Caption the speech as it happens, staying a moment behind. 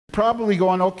Probably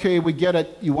going, okay, we get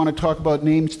it. You want to talk about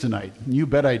names tonight. You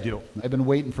bet I do. I've been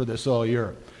waiting for this all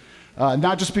year.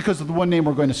 Not just because of the one name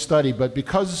we're going to study, but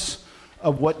because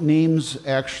of what names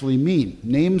actually mean.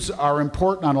 Names are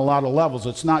important on a lot of levels.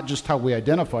 It's not just how we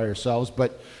identify ourselves,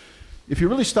 but if you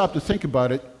really stop to think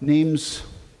about it, names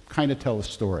kind of tell a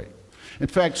story. In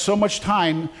fact, so much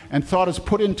time and thought is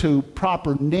put into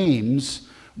proper names,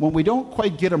 when we don't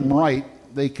quite get them right,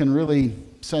 they can really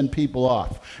send people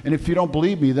off. And if you don't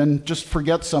believe me, then just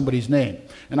forget somebody's name.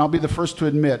 And I'll be the first to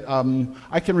admit,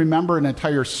 I can remember an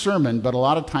entire sermon, but a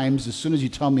lot of times, as soon as you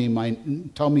tell me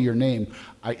your name,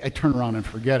 I turn around and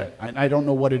forget it. I don't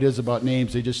know what it is about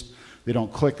names. They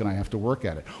don't click, and I have to work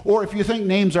at it. Or if you think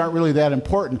names aren't really that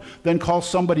important, then call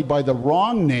somebody by the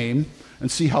wrong name and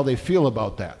see how they feel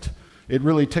about that. It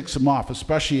really ticks them off,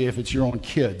 especially if it's your own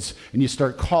kids, and you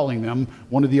start calling them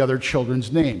one of the other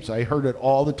children's names. I heard it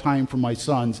all the time from my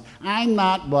sons. I'm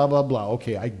not blah, blah, blah.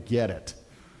 Okay, I get it.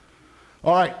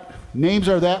 All right, names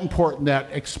are that important that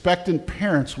expectant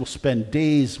parents will spend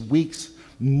days, weeks,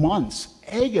 months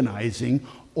agonizing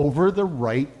over the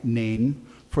right name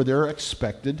for their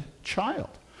expected child.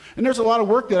 And there's a lot of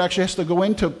work that actually has to go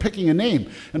into picking a name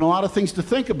and a lot of things to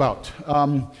think about.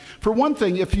 For one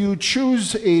thing, if you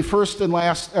choose a first and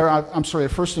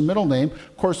middle name,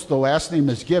 of course the last name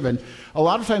is given, a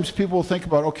lot of times people will think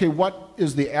about, okay, what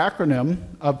is the acronym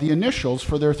of the initials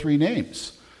for their three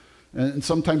names? And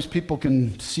sometimes people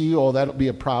can see, oh, that'll be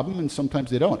a problem, and sometimes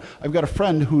they don't. I've got a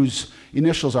friend whose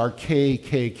initials are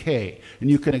KKK, and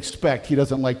you can expect he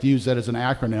doesn't like to use that as an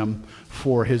acronym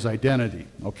for his identity.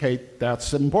 Okay,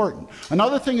 that's important.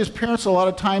 Another thing is parents a lot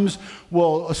of times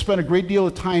will spend a great deal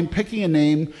of time picking a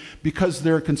name because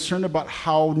they're concerned about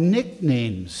how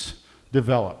nicknames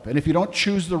develop. And if you don't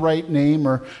choose the right name,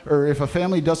 or if a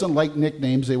family doesn't like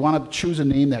nicknames, they want to choose a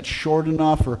name that's short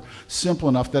enough or simple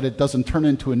enough that it doesn't turn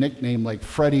into a nickname like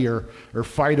Freddie or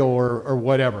Fido or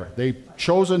whatever. They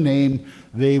chose a name,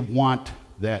 they want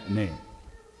that name.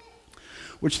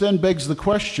 Which then begs the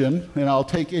question, and I'll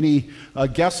take any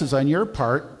guesses on your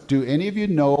part, do any of you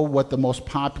know what the most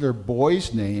popular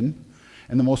boy's name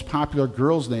and the most popular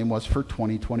girl's name was for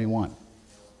 2021?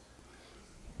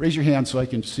 Raise your hand so I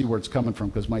can see where it's coming from,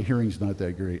 because my hearing's not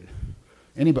that great.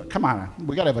 Anybody? Come on,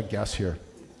 we got to have a guess here.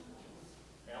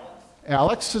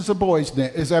 Alex is a boy's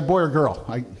name. Is that a boy or girl?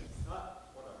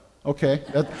 Okay.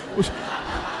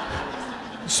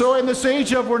 So in this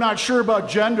age of we're not sure about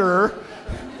gender.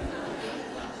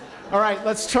 All right,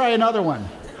 let's try another one.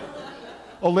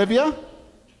 Olivia?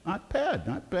 Not bad,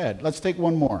 not bad. Let's take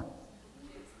one more.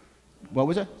 What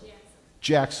was it?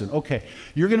 Jackson. Okay.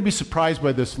 You're going to be surprised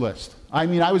by this list. I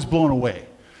mean, I was blown away.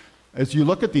 As you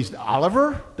look at these,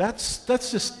 Oliver, that's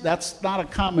not a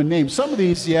common name. Some of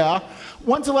these, yeah.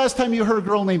 When's the last time you heard a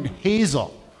girl named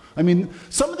Hazel? I mean,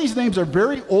 some of these names are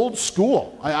very old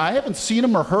school. I haven't seen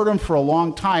them or heard them for a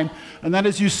long time. And then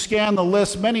as you scan the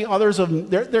list, many others of them,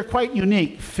 they're quite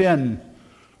unique. Finn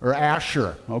or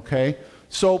Asher, okay?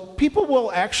 So people will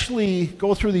actually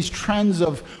go through these trends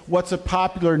of what's a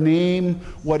popular name,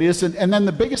 what isn't. And then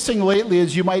the biggest thing lately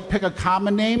is you might pick a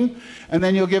common name, and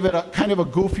then you'll give it a kind of a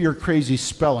goofy or crazy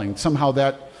spelling. Somehow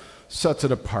that sets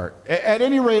it apart. At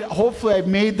any rate, hopefully I've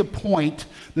made the point,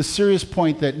 the serious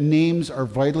point, that names are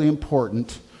vitally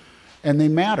important and they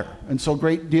matter. And so a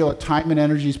great deal of time and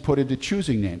energy is put into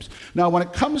choosing names. Now, when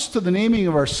it comes to the naming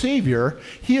of our Savior,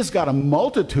 he has got a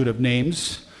multitude of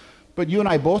names. But you and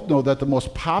I both know that the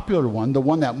most popular one, the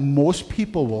one that most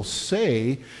people will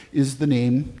say, is the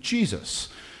name Jesus.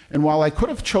 And while I could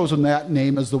have chosen that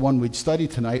name as the one we'd study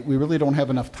tonight, we really don't have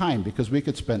enough time, because we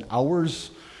could spend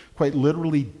hours, quite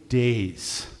literally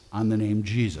days, on the name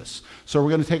Jesus. So we're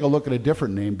going to take a look at a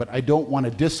different name, but I don't want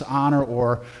to dishonor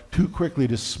or too quickly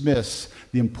dismiss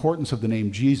the importance of the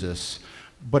name Jesus,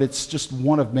 but it's just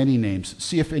one of many names.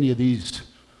 See if any of these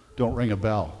don't ring a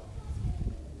bell.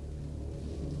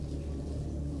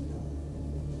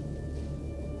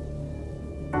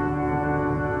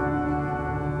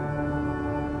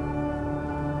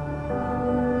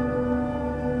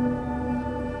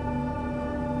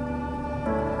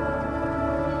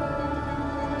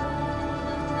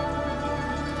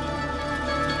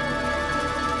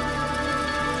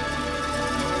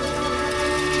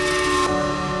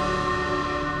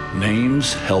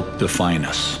 Names help define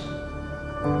us.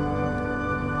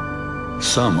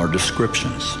 Some are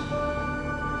descriptions.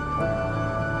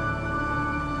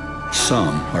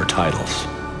 Some are titles.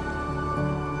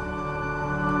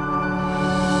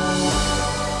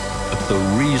 But the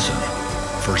reason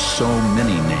for so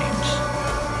many names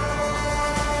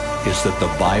is that the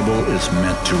Bible is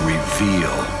meant to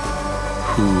reveal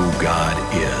who God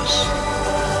is.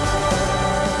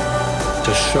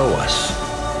 to show us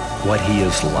what he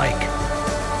is like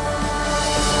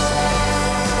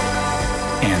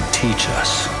and teach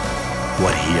us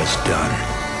what he has done.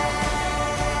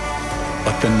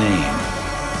 But the name,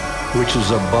 which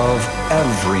is above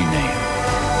every name,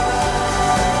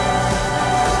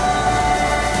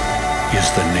 is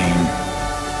the name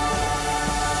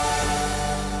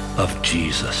of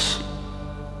Jesus.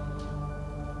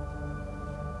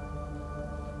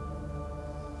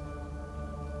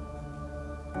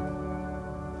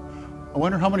 I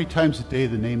wonder how many times a day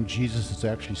the name Jesus is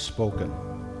actually spoken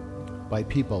by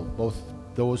people, both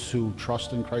those who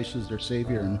trust in Christ as their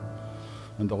Savior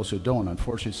and those who don't.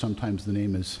 Unfortunately, sometimes the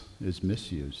name is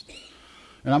misused.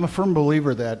 And I'm a firm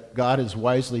believer that God has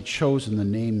wisely chosen the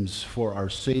names for our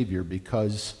Savior,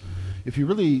 because if you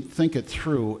really think it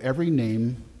through, every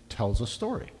name tells a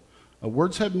story.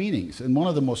 Words have meanings, and one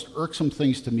of the most irksome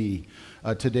things to me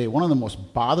today, one of the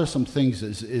most bothersome things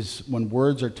is when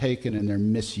words are taken and they're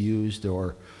misused,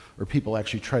 or people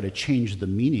actually try to change the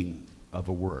meaning of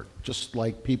a word, just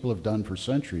like people have done for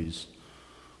centuries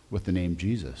with the name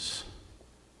Jesus.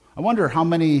 I wonder how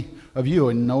many of you,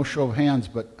 and no show of hands,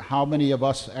 but how many of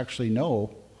us actually know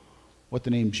what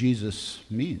the name Jesus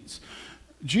means?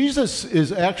 Jesus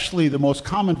is actually the most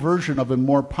common version of a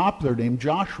more popular name,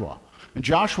 Joshua. And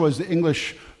Joshua is the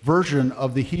English version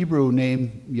of the Hebrew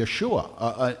name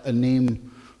Yeshua, a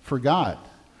name for God.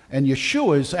 And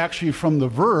Yeshua is actually from the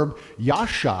verb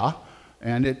yasha,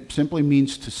 and it simply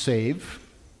means to save,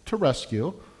 to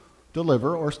rescue,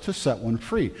 deliver, or to set one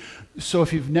free. So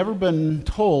if you've never been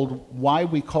told why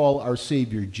we call our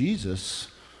Savior Jesus,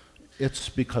 it's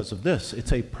because of this.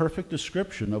 It's a perfect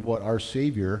description of what our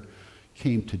Savior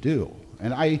came to do.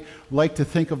 And I like to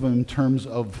think of him in terms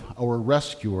of our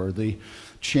rescuer, the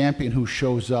champion who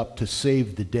shows up to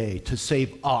save the day, to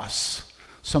save us,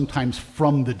 sometimes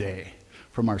from the day,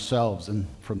 from ourselves and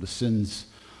from the sins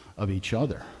of each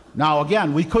other. Now,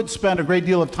 again, we could spend a great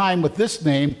deal of time with this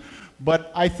name,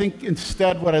 but I think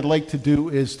instead what I'd like to do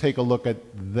is take a look at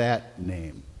that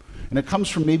name. And it comes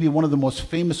from maybe one of the most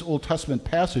famous Old Testament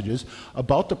passages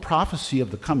about the prophecy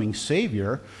of the coming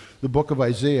Savior, the book of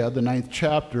Isaiah, the 9th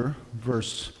chapter,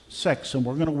 verse 6. And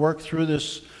we're going to work through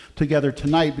this together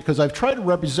tonight, because I've tried to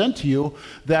represent to you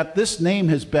that this name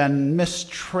has been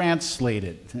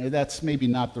mistranslated. That's maybe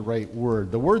not the right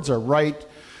word. The words are right,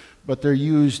 but they're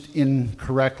used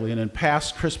incorrectly. And in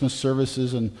past Christmas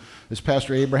services, and as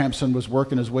Pastor Abrahamson was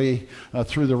working his way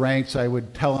through the ranks, I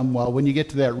would tell him, well, when you get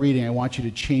to that reading, I want you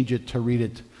to change it to read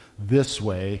it this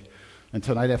way. And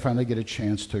tonight I finally get a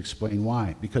chance to explain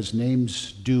why. Because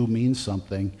names do mean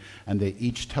something, and they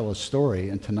each tell a story.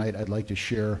 And tonight I'd like to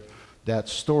share that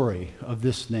story of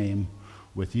this name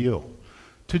with you.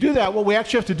 To do that, what we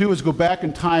actually have to do is go back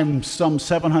in time some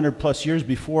 700 plus years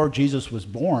before Jesus was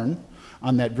born,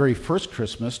 on that very first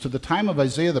Christmas, to the time of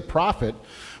Isaiah the prophet,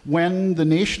 when the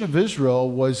nation of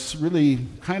Israel was really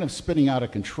kind of spinning out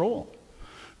of control.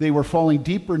 They were falling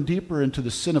deeper and deeper into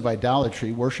the sin of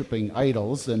idolatry, worshiping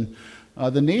idols, and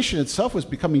the nation itself was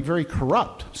becoming very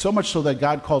corrupt, so much so that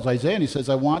God calls Isaiah and he says,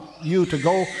 I want you to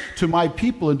go to my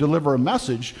people and deliver a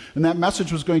message, and that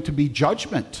message was going to be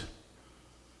judgment.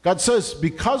 God says,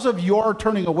 because of your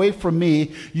turning away from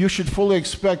me, you should fully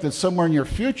expect that somewhere in your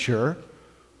future,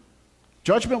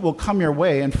 judgment will come your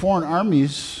way, and foreign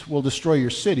armies will destroy your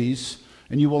cities,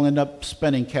 and you will end up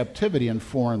spending captivity in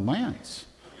foreign lands.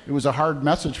 It was a hard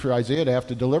message for Isaiah to have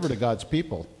to deliver to God's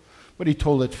people, but he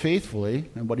told it faithfully,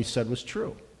 and what he said was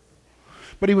true.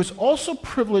 But he was also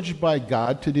privileged by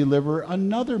God to deliver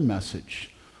another message,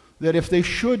 that if they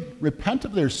should repent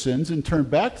of their sins and turn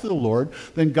back to the Lord,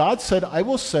 then God said, I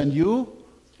will send you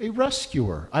a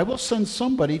rescuer. I will send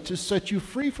somebody to set you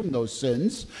free from those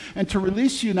sins and to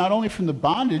release you not only from the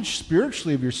bondage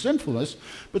spiritually of your sinfulness,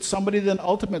 but somebody then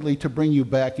ultimately to bring you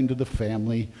back into the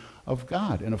family of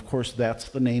God. And of course, that's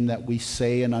the name that we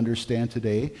say and understand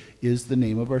today is the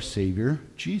name of our Savior,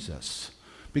 Jesus.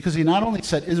 Because he not only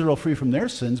set Israel free from their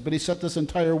sins, but he set this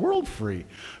entire world free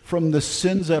from the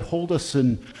sins that hold us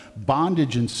in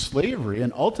bondage and slavery,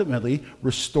 and ultimately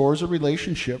restores a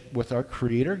relationship with our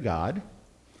Creator God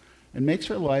and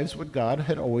makes our lives what God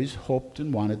had always hoped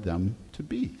and wanted them to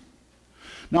be.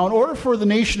 Now, in order for the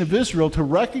nation of Israel to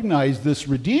recognize this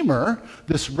Redeemer,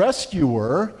 this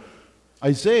rescuer,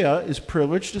 Isaiah is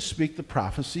privileged to speak the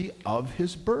prophecy of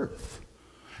his birth.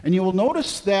 And you will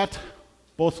notice that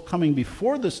both coming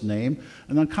before this name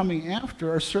and then coming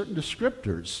after are certain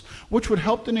descriptors, which would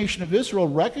help the nation of Israel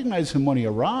recognize him when he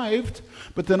arrived,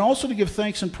 but then also to give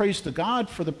thanks and praise to God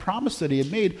for the promise that he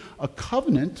had made, a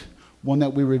covenant one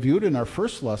that we reviewed in our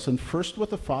first lesson, first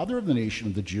with the father of the nation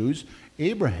of the Jews,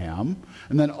 Abraham,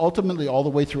 and then ultimately all the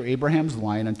way through Abraham's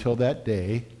line until that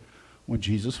day when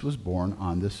Jesus was born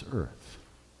on this earth.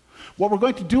 What we're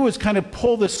going to do is kind of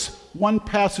pull this one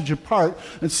passage apart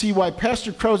and see why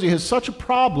Pastor Krause has such a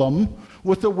problem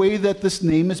with the way that this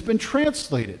name has been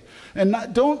translated. And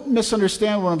don't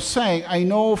misunderstand what I'm saying. I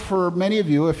know for many of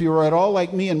you, if you were at all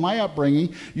like me in my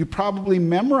upbringing, you probably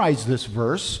memorized this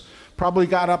verse, probably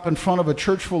got up in front of a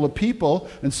church full of people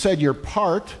and said your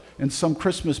part in some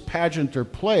Christmas pageant or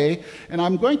play, and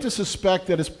I'm going to suspect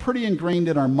that it's pretty ingrained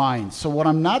in our minds. So what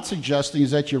I'm not suggesting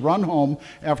is that you run home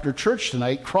after church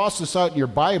tonight, cross this out in your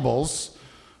Bibles,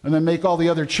 and then make all the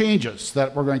other changes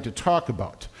that we're going to talk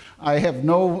about. I have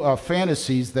no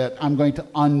fantasies that I'm going to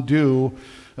undo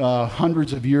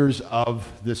hundreds of years of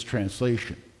this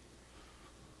translation.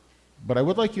 But I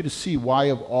would like you to see why,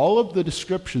 of all of the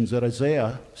descriptions that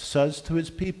Isaiah says to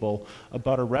his people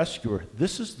about a rescuer,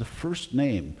 this is the first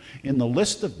name in the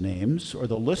list of names or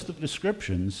the list of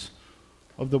descriptions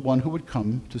of the one who would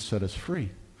come to set us free.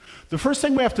 The first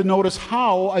thing we have to notice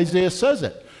how Isaiah says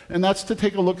it, and that's to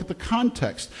take a look at the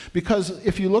context. Because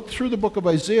if you look through the book of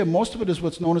Isaiah, most of it is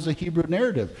what's known as a Hebrew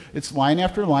narrative. It's line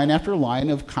after line after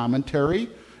line of commentary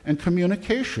and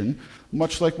communication,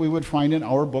 much like we would find in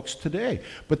our books today.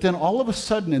 But then all of a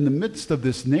sudden, in the midst of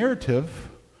this narrative,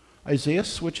 Isaiah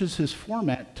switches his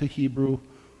format to Hebrew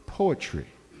poetry.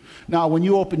 Now, when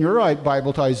you open your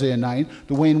Bible to Isaiah 9,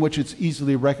 the way in which it's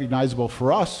easily recognizable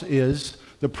for us is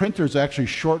the printers actually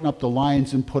shorten up the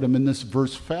lines and put them in this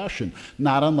verse fashion,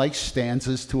 not unlike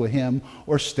stanzas to a hymn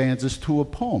or stanzas to a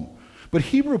poem. But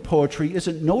Hebrew poetry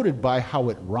isn't noted by how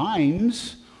it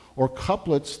rhymes or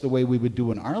couplets the way we would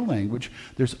do in our language.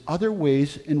 There's other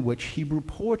ways in which Hebrew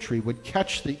poetry would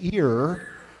catch the ear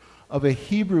of a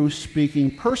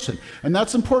Hebrew-speaking person. And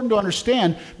that's important to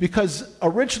understand because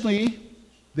originally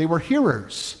they were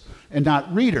hearers and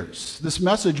not readers. This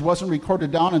message wasn't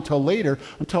recorded down until later,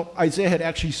 until Isaiah had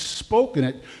actually spoken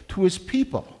it to his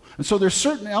people. And so there's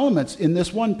certain elements in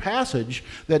this one passage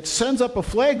that sends up a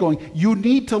flag going, you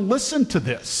need to listen to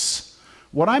this.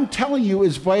 What I'm telling you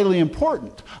is vitally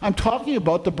important. I'm talking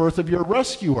about the birth of your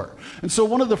rescuer. And so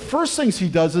one of the first things he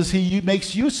does is he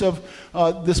makes use of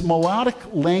this melodic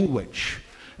language.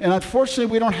 And unfortunately,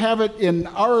 we don't have it in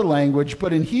our language,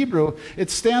 but in Hebrew, it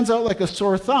stands out like a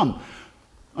sore thumb.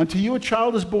 Unto you a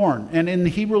child is born. And in the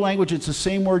Hebrew language, it's the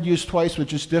same word used twice with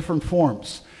just different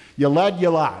forms. Yalad,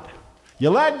 yalad.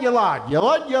 Yalad, yalad,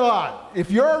 yalad, yalad. If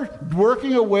you're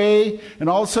working away and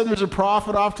all of a sudden there's a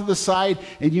prophet off to the side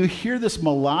and you hear this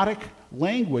melodic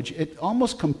language, it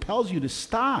almost compels you to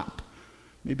stop.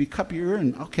 Maybe cup your ear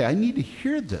and, okay, I need to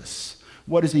hear this.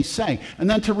 What is he saying? And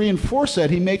then to reinforce that,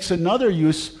 he makes another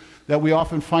use that we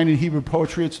often find in Hebrew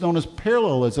poetry. It's known as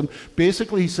parallelism.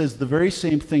 Basically, he says the very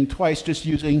same thing twice, just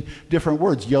using different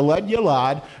words. Yalad,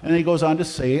 yalad, and then he goes on to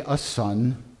say, a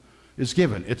son is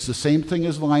given. It's the same thing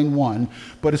as line 1,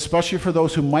 but especially for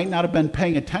those who might not have been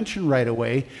paying attention right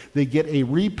away, they get a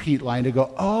repeat line to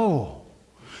go, oh,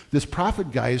 this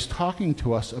prophet guy is talking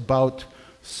to us about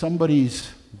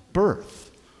somebody's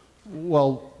birth.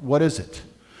 Well, what is it?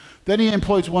 Then he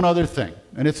employs one other thing,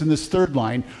 and it's in this third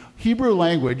line. Hebrew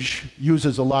language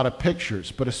uses a lot of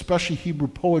pictures, but especially Hebrew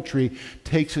poetry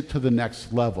takes it to the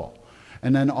next level.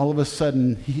 And then all of a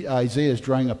sudden, Isaiah is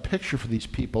drawing a picture for these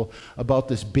people about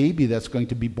this baby that's going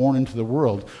to be born into the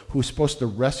world who's supposed to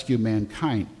rescue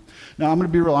mankind. Now, I'm going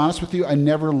to be real honest with you. I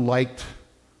never liked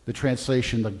the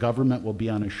translation, the government will be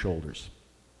on his shoulders.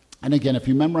 And again, if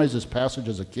you memorize this passage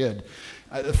as a kid,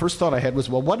 the first thought I had was,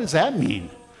 well, what does that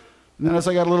mean? And then as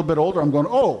I got a little bit older, I'm going,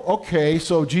 oh, okay,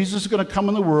 so Jesus is going to come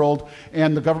in the world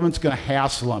and the government's going to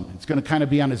hassle him. It's going to kind of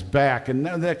be on his back. And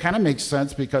that kind of makes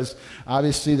sense because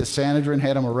obviously the Sanhedrin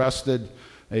had him arrested,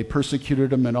 they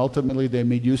persecuted him, and ultimately they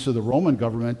made use of the Roman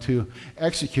government to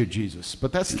execute Jesus.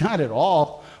 But that's not at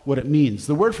all what it means.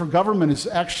 The word for government is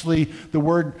actually the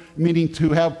word meaning to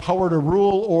have power to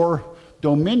rule or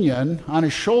dominion on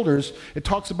his shoulders. It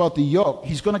talks about the yoke.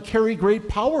 He's going to carry great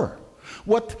power.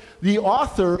 What the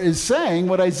author is saying,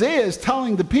 what Isaiah is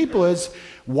telling the people is,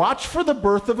 watch for the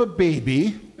birth of a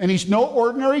baby, and he's no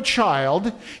ordinary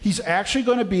child. He's actually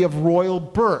going to be of royal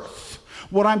birth.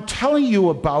 What I'm telling you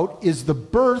about is the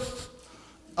birth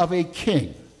of a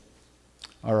king.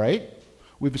 All right?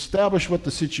 We've established what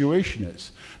the situation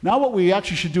is. Now what we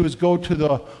actually should do is go to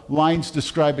the lines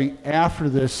describing after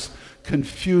this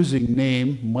confusing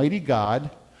name, Mighty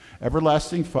God,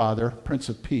 Everlasting Father, Prince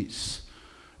of Peace.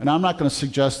 And I'm not going to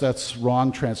suggest that's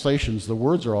wrong translations. The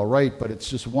words are all right, but it's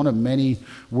just one of many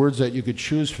words that you could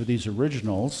choose for these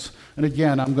originals. And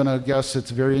again, I'm going to guess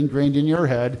it's very ingrained in your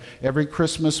head. Every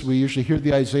Christmas, we usually hear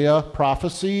the Isaiah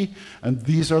prophecy, and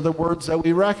these are the words that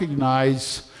we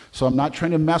recognize. So I'm not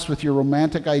trying to mess with your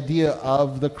romantic idea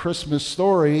of the Christmas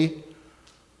story.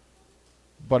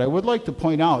 But I would like to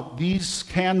point out, these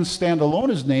can stand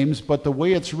alone as names, but the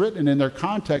way it's written in their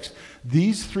context,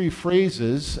 these three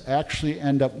phrases actually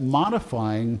end up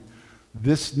modifying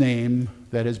this name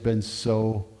that has been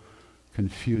so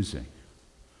confusing.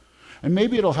 And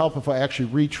maybe it'll help if I actually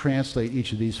retranslate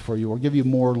each of these for you or give you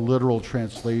more literal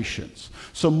translations.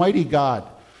 So, mighty God.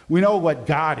 We know what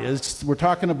God is. We're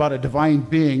talking about a divine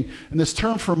being. And this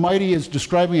term for mighty is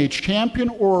describing a champion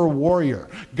or a warrior.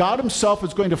 God himself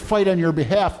is going to fight on your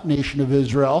behalf, nation of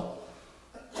Israel.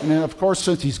 And then, of course,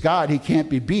 since he's God, he can't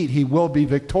be beat. He will be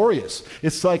victorious.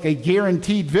 It's like a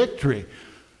guaranteed victory.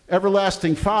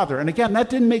 Everlasting Father. And again, that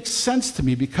didn't make sense to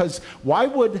me, because why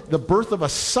would the birth of a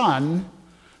son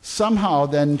somehow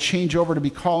then change over to be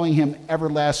calling him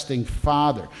Everlasting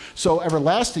Father? So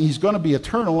everlasting, he's going to be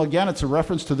eternal. Again, it's a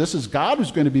reference to this is God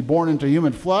who's going to be born into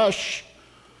human flesh.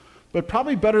 But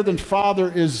probably better than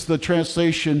Father is the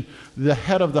translation, the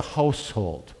head of the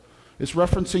household. It's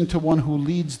referencing to one who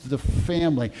leads the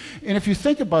family. And if you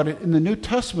think about it, in the New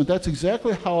Testament, that's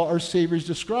exactly how our Savior is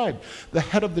described. The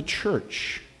head of the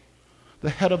church. The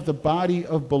head of the body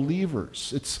of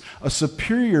believers. It's a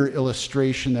superior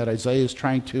illustration that Isaiah is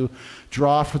trying to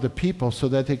draw for the people so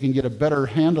that they can get a better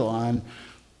handle on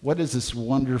what is this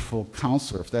wonderful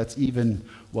counselor, if that's even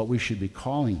what we should be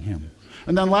calling him.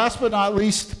 And then last but not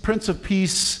least, Prince of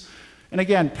Peace. And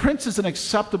again, Prince is an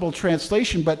acceptable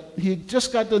translation, but he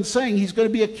just got done saying he's going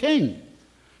to be a king.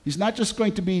 He's not just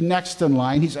going to be next in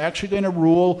line. He's actually going to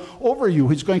rule over you.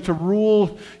 He's going to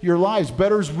rule your lives.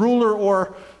 Better is ruler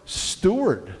or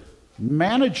steward,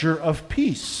 manager of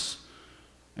peace.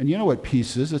 And you know what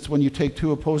peace is? It's when you take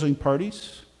two opposing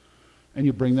parties and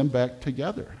you bring them back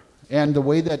together. And the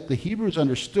way that the Hebrews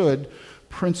understood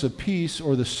Prince of Peace,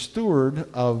 or the steward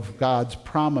of God's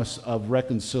promise of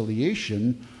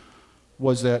reconciliation,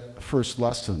 was that first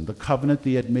lesson, the covenant that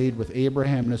he had made with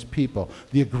Abraham and his people,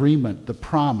 the agreement, the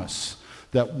promise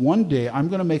that one day I'm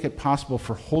going to make it possible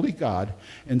for holy God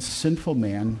and sinful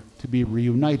man to be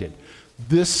reunited.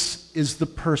 This is the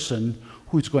person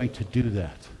who's going to do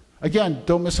that. Again,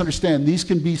 don't misunderstand. These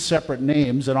can be separate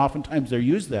names, and oftentimes they're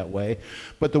used that way.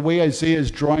 But the way Isaiah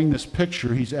is drawing this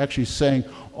picture, he's actually saying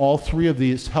all three of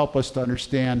these help us to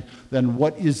understand then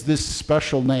what is this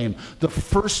special name, the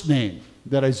first name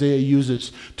that Isaiah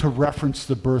uses to reference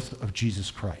the birth of Jesus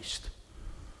Christ.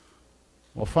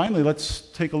 Well, finally, let's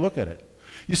take a look at it.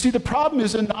 You see, the problem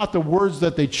isn't not the words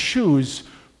that they choose,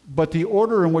 but the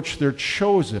order in which they're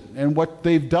chosen. And what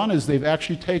they've done is they've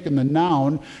actually taken the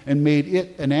noun and made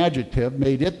it an adjective,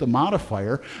 made it the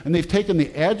modifier, and they've taken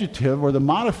the adjective or the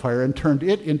modifier and turned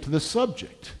it into the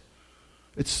subject.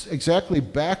 It's exactly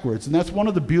backwards, and that's one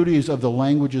of the beauties of the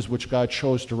languages which God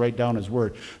chose to write down his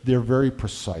word. They're very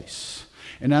precise.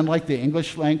 And unlike the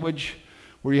English language,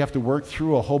 where you have to work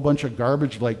through a whole bunch of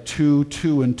garbage like to,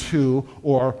 and to,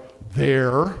 or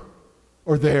there,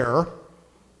 or there,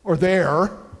 or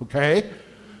there, okay?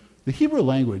 The Hebrew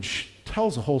language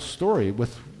tells a whole story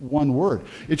with one word.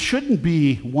 It shouldn't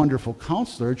be wonderful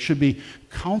counselor. It should be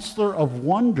counselor of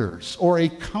wonders, or a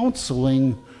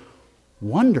counseling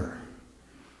wonder.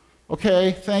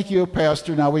 Okay, thank you,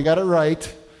 Pastor. Now we got it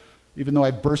right, even though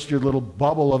I burst your little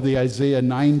bubble of the Isaiah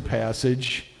 9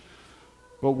 passage.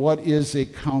 But what is a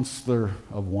counselor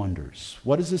of wonders?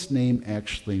 What does this name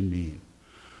actually mean?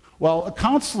 Well, a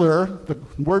counselor, the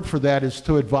word for that is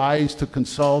to advise, to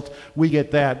consult. We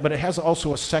get that. But it has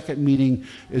also a second meaning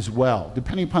as well.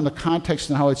 Depending upon the context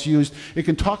and how it's used, it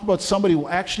can talk about somebody who will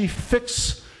actually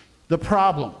fix the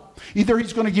problem. Either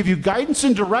he's going to give you guidance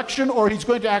and direction, or he's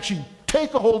going to actually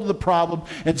take a hold of the problem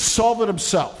and solve it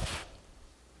himself.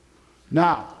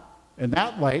 Now, in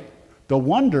that light, the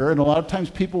wonder, and a lot of times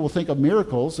people will think of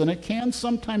miracles, and it can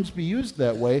sometimes be used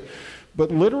that way,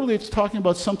 but literally it's talking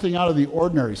about something out of the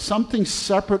ordinary, something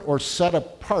separate or set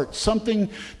apart, something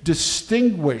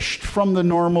distinguished from the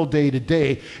normal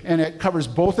day-to-day, and it covers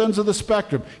both ends of the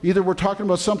spectrum. Either we're talking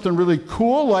about something really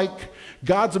cool, like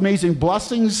God's amazing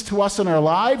blessings to us in our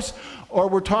lives, or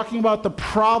we're talking about the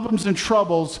problems and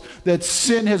troubles that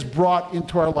sin has brought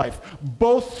into our life.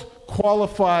 Both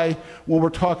qualify when we're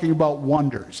talking about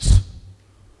wonders.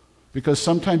 Because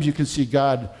sometimes you can see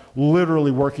God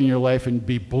literally working in your life and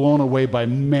be blown away by,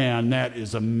 man, that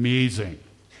is amazing.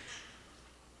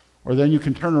 Or then you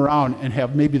can turn around and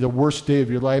have maybe the worst day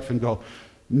of your life and go,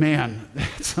 Man,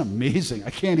 that's amazing. I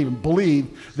can't even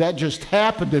believe that just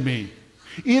happened to me.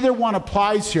 Either one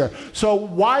applies here. So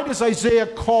why does Isaiah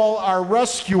call our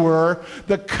rescuer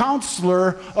the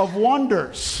Counselor of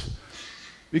Wonders?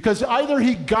 Because either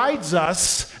he guides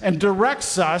us and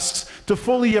directs us to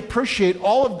fully appreciate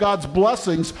all of God's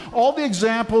blessings, all the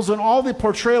examples and all the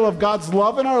portrayal of God's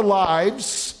love in our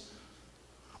lives,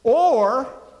 or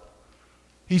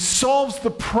he solves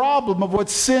the problem of what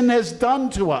sin has done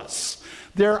to us.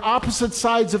 They're opposite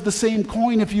sides of the same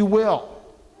coin, if you will.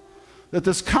 That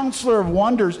this Counselor of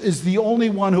Wonders is the only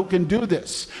one who can do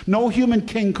this. No human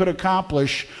king could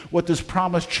accomplish what this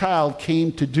promised child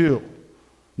came to do.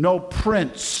 No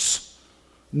prince,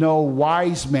 no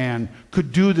wise man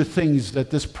could do the things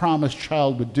that this promised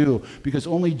child would do, because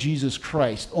only Jesus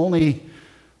Christ, only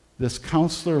this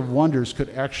Counselor of Wonders could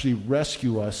actually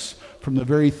rescue us from the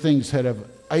very things that have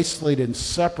isolated and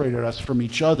separated us from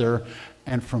each other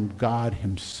and from God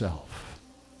himself.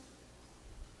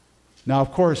 Now,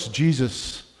 of course,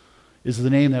 Jesus is the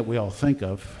name that we all think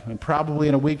of, and probably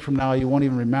in a week from now you won't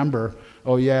even remember,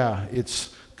 oh yeah,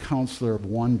 it's Counselor of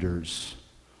Wonders.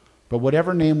 But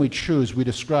whatever name we choose, we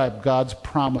describe God's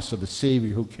promise of a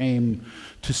Savior who came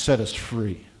to set us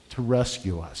free, to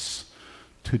rescue us,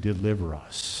 to deliver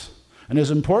us. And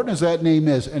as important as that name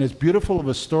is, and as beautiful of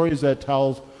a story as that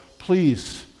tells,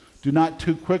 please do not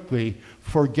too quickly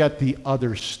forget the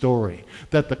other story,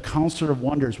 that the Counselor of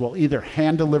Wonders will either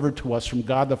hand deliver to us from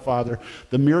God the Father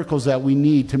the miracles that we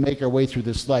need to make our way through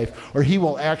this life, or he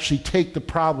will actually take the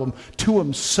problem to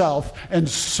himself and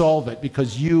solve it,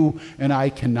 because you and I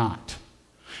cannot.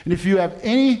 And if you have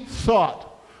any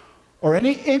thought or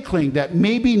any inkling that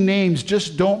maybe names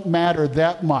just don't matter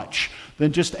that much,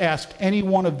 then just ask any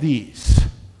one of these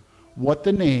what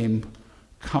the name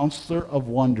Counselor of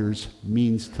Wonders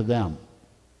means to them.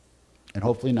 And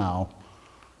hopefully now,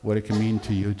 what it can mean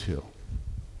to you too.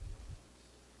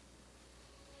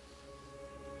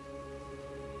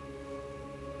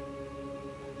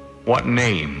 What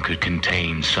name could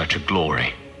contain such a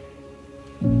glory?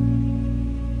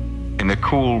 In the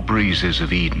cool breezes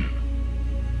of Eden,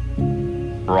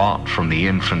 wrought from the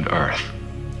infant earth,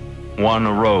 one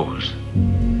arose,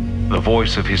 the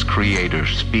voice of his creator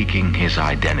speaking his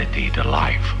identity to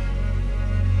life.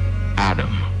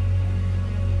 Adam,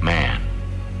 man.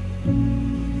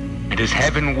 And as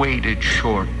heaven waited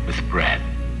short with bread,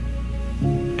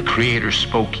 the Creator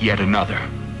spoke yet another,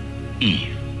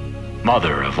 Eve,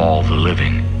 mother of all the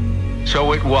living.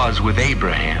 So it was with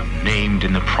Abraham, named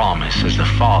in the promise as the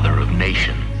father of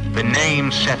nations. The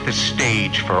name set the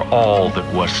stage for all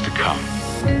that was to come.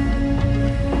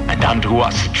 And unto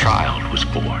us a child was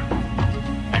born.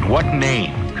 And what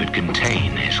name could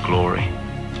contain his glory?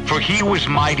 For he was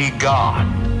mighty God,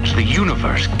 as the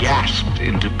universe gasped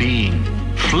into being,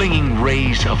 flinging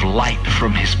rays of light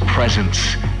from his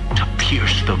presence to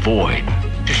pierce the void,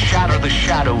 to shatter the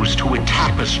shadows to a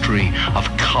tapestry of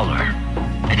color.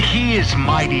 And he is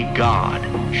mighty God,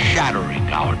 shattering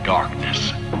our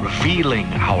darkness, revealing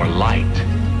our light,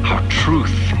 our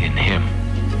truth in him.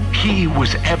 He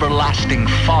was everlasting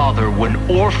Father when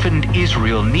orphaned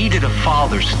Israel needed a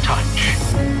father's touch.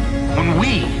 When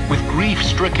we, with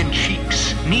grief-stricken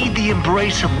cheeks, need the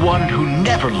embrace of one who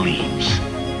never leaves.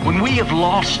 When we have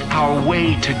lost our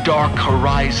way to dark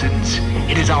horizons,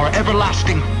 it is our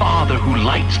everlasting Father who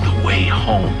lights the way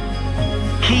home.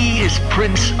 He is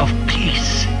Prince of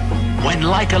Peace. When,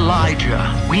 like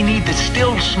Elijah, we need the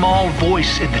still small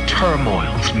voice in the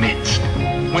turmoil's midst.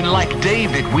 When, like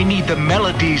David, we need the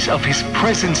melodies of his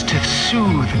presence to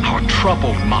soothe our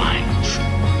troubled minds.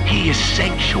 He is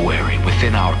sanctuary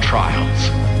within our trials,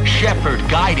 shepherd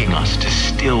guiding us to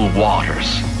still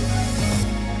waters.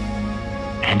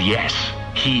 And yes,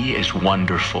 he is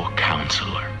wonderful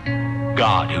counselor,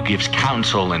 God who gives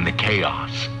counsel in the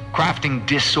chaos, crafting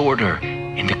disorder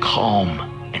into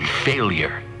calm and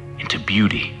failure into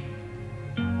beauty.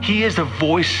 He is a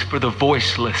voice for the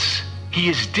voiceless. He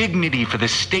is dignity for the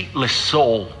stateless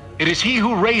soul. It is he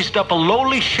who raised up a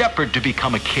lowly shepherd to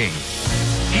become a king.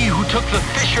 He who took the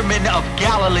fishermen of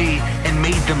Galilee and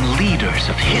made them leaders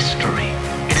of history.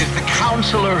 It is the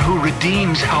counselor who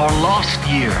redeems our lost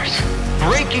years,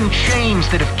 breaking chains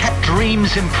that have kept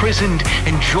dreams imprisoned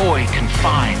and joy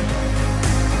confined.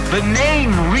 The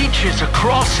name reaches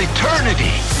across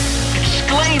eternity,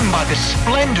 exclaimed by the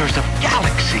splendors of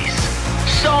galaxies,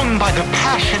 sung by the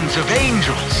passions of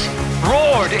angels,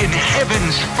 roared in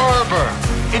heaven's fervor,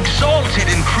 exalted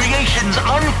in creation's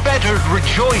unfettered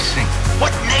rejoicing.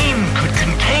 What name could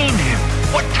contain him?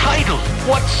 What title?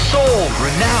 What soul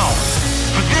renowned?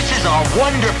 For this is our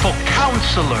wonderful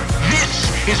counselor. This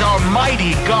is our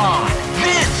mighty God.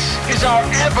 This is our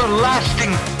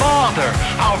everlasting Father,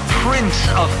 our Prince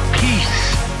of Peace.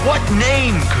 What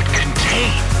name could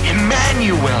contain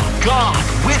Emmanuel, God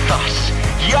with us,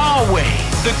 Yahweh,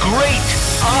 the great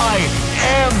I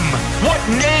am? What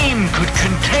name could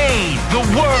contain the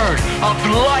Word of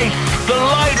life, the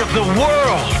light of the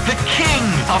world, the King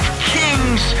of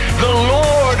kings, the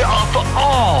Lord of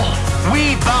all?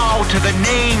 We bow to the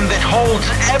name that holds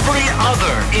every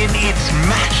other in its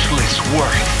matchless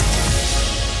worth.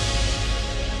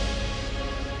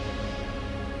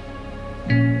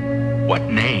 What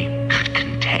name could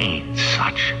contain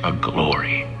such a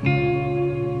glory?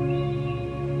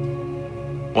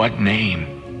 What name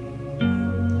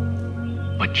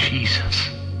but Jesus?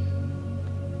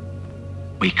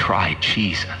 We cry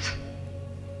Jesus.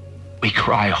 We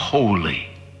cry holy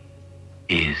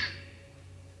is